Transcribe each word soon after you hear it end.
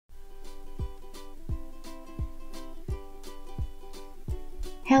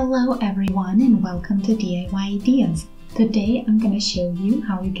Hello everyone and welcome to DIY Ideas. Today I'm going to show you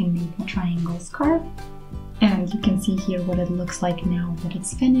how you can make a triangle scarf, and you can see here what it looks like now that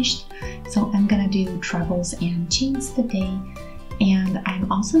it's finished. So I'm going to do trebles and chains today, and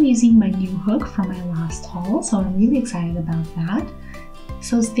I'm also using my new hook from my last haul, so I'm really excited about that.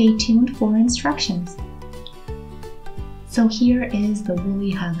 So stay tuned for instructions. So here is the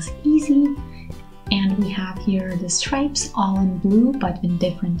Woolly Hugs Easy. And we have here the stripes all in blue but in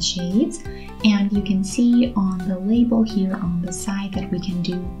different shades, and you can see on the label here on the side that we can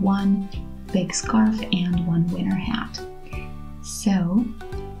do one big scarf and one winter hat. So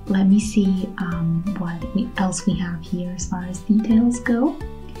let me see what else we have here as far as details go.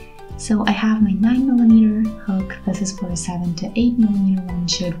 So I have my 9mm hook. This is for a 7 to 8mm one,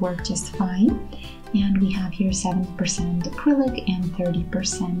 should work just fine. And we have here 70% acrylic and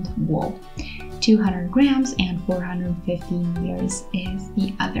 30% wool. 200 grams and 450 meters is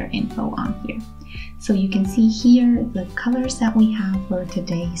the other info on here. So you can see here the colors that we have for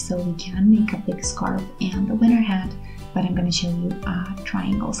today, so we can make a big scarf and a winter hat, but I'm going to show you a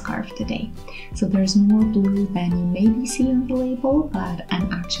triangle scarf today. So there's more blue than you maybe see on the label, but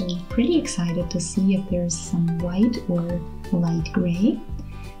I'm actually pretty excited to see if there's some white or light gray.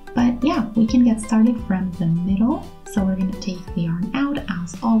 But yeah, we can get started from the middle. So we're going to take the yarn out,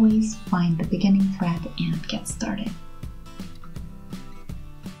 as always, find the beginning thread and get started.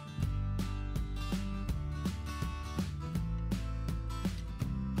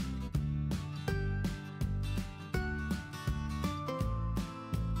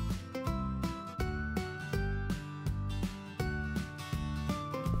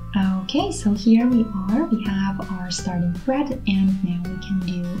 Okay, so here we are. We have our starting thread, and now we can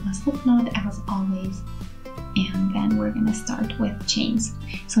do a slip knot as always, and then we're gonna start with chains.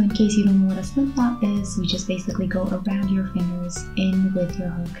 So in case you don't know what a slip knot is, you just basically go around your fingers in with your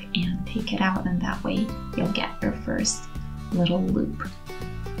hook and take it out, and that way you'll get your first little loop.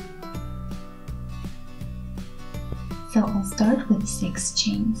 So I'll start with 6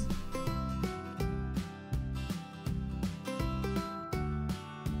 chains.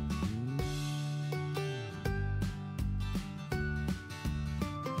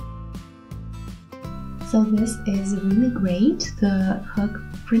 So this is really great. The hook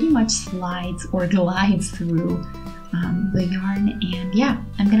pretty much slides or glides through the yarn, and yeah,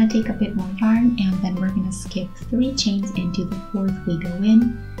 I'm gonna take a bit more yarn and then we're gonna skip 3 chains into the 4th. We go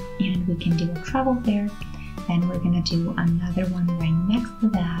in and we can do a treble there, then we're gonna do another one right next to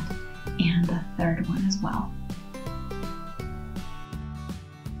that and a 3rd one as well.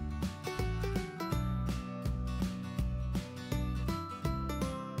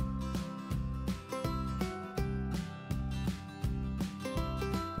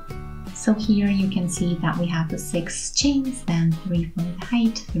 So here you can see that we have the 6 chains, then 3 for the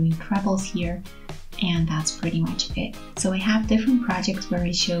height, 3 trebles here, and that's pretty much it. So I have different projects where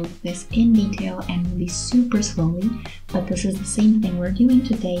I show this in detail and really super slowly, but this is the same thing we're doing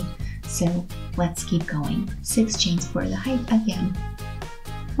today, so let's keep going. 6 chains for the height again,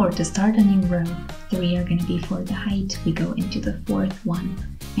 or to start a new row, 3 are going to be for the height. We go into the 4th one,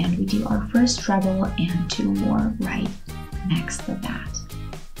 and we do our first treble and 2 more right next to that.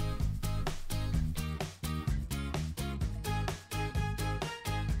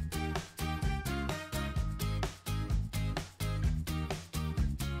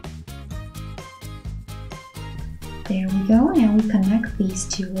 There we go. Now we connect these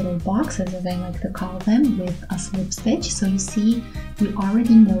 2 little boxes, as I like to call them, with a slip stitch. So you see, we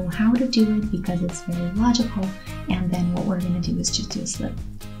already know how to do it because it's very logical. And then what we're going to do is just do a slip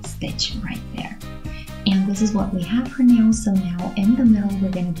stitch right there. And this is what we have for now. So now in the middle,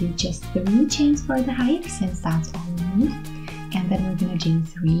 we're going to do just 3 chains for the height, since that's all we need. And then we're going to do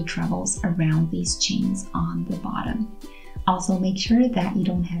 3 trebles around these chains on the bottom. Also make sure that you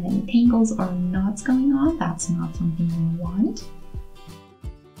don't have any tangles or knots going on. That's not something you want.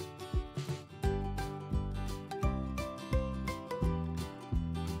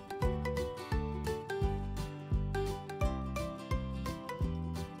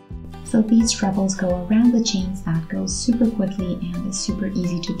 So these trebles go around the chains. That goes super quickly and is super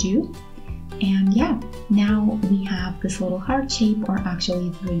easy to do. And yeah, now we have this little heart shape, or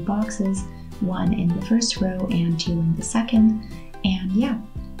actually 3 boxes. 1 in the 1st row and 2 in the 2nd. And yeah,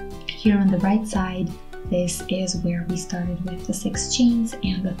 here on the right side, this is where we started with the 6 chains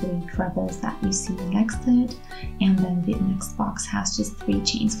and the 3 trebles that you see next to it. And then the next box has just 3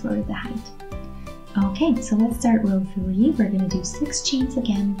 chains for the height. Okay, so let's start row 3. We're going to do 6 chains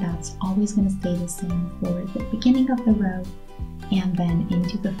again. That's always going to stay the same for the beginning of the row. And then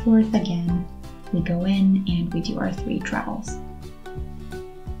into the 4th again, we go in and we do our 3 trebles.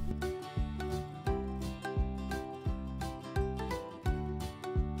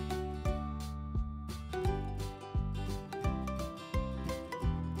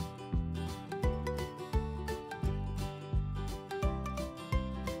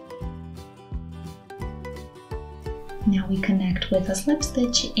 Now we connect with a slip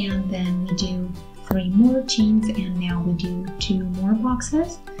stitch, and then we do 3 more chains, and now we do 2 more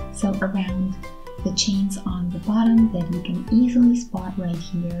boxes. So around the chains on the bottom that you can easily spot right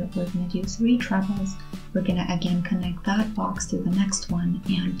here, we're going to do 3 trebles. We're going to again connect that box to the next one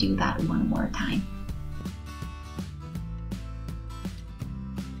and do that one more time.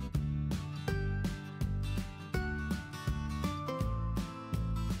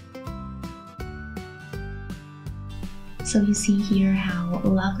 So you see here how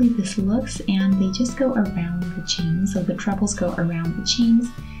lovely this looks, and they just go around the chain. So the trebles go around the chains.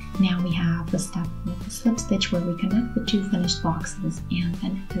 Now we have the step with the slip stitch where we connect the 2 finished boxes, and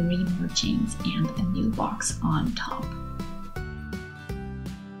then 3 more chains and a new box on top.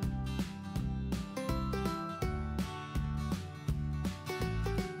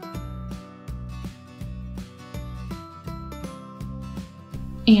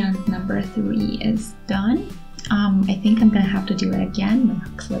 And number 3 is done. I think I'm gonna have to do it again. My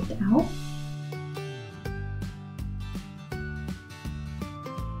hook slipped out.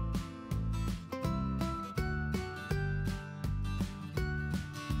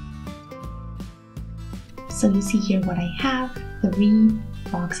 So you see here what I have, 3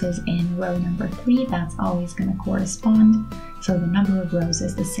 boxes in row number 3, that's always gonna correspond. So the number of rows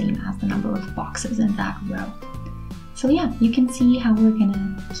is the same as the number of boxes in that row. So yeah, you can see how we're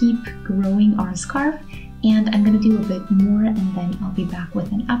gonna keep growing our scarf. And I'm going to do a bit more, and then I'll be back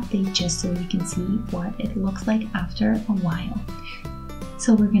with an update just so you can see what it looks like after a while.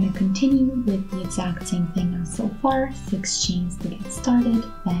 So we're going to continue with the exact same thing as so far, 6 chains to get started,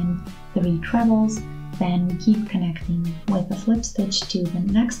 then 3 trebles, then we keep connecting with a slip stitch to the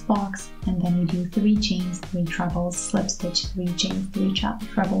next box, and then we do 3 chains, 3 trebles, slip stitch, 3 chains, 3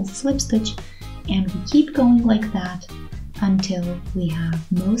 trebles, slip stitch, and we keep going like that until we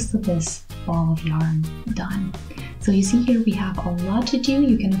have most of this ball of yarn done. So you see here we have a lot to do.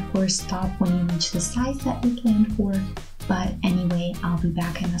 You can of course stop when you reach the size that you planned for, but anyway, I'll be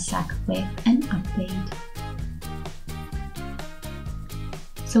back in a sec with an update.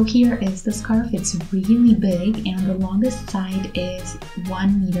 So here is the scarf. It's really big, and the longest side is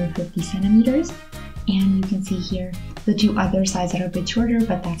 1 meter 50 centimeters. And you can see here the 2 other sides are a bit shorter,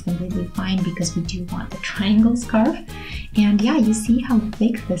 but that's completely fine because we do want the triangle scarf. And yeah, you see how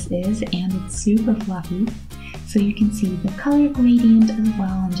thick this is, and it's super fluffy. So you can see the color gradient as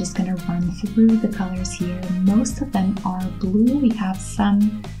well. I'm just gonna run through the colors here. Most of them are blue. We have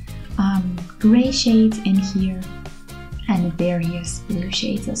some gray shades in here and various blue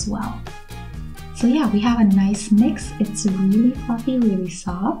shades as well. So yeah, we have a nice mix. It's really fluffy, really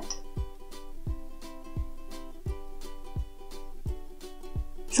soft.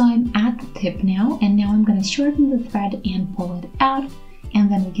 So I'm at the tip now, and now I'm going to shorten the thread and pull it out,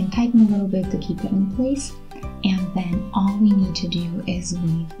 and then we can tighten a little bit to keep it in place. And then all we need to do is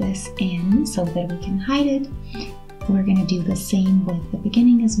weave this in so that we can hide it. We're going to do the same with the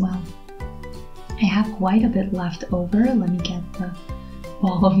beginning as well. I have quite a bit left over. Let me get the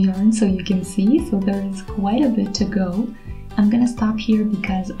ball of yarn so you can see. So there is quite a bit to go. I'm gonna stop here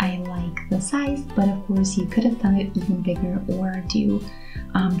because I like the size, but of course you could have done it even bigger or do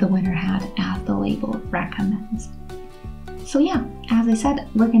the winner hat as the label recommends. So yeah, as I said,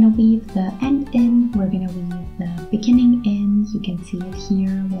 we're gonna weave the end in, we're gonna weave the beginning in. You can see it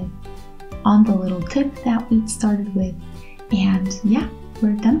here with on the little tip that we started with. And yeah,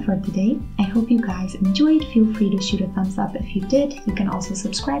 we're done for today. I hope you guys enjoyed. Feel free to shoot a thumbs up if you did. You can also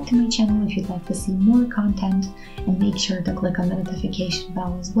subscribe to my channel if you'd like to see more content, and make sure to click on the notification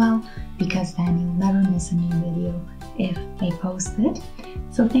bell as well, because then you'll never miss a new video if I post it.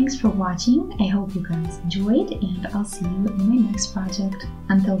 So thanks for watching. I hope you guys enjoyed, and I'll see you in my next project.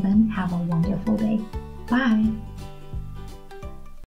 Until then, have a wonderful day. Bye!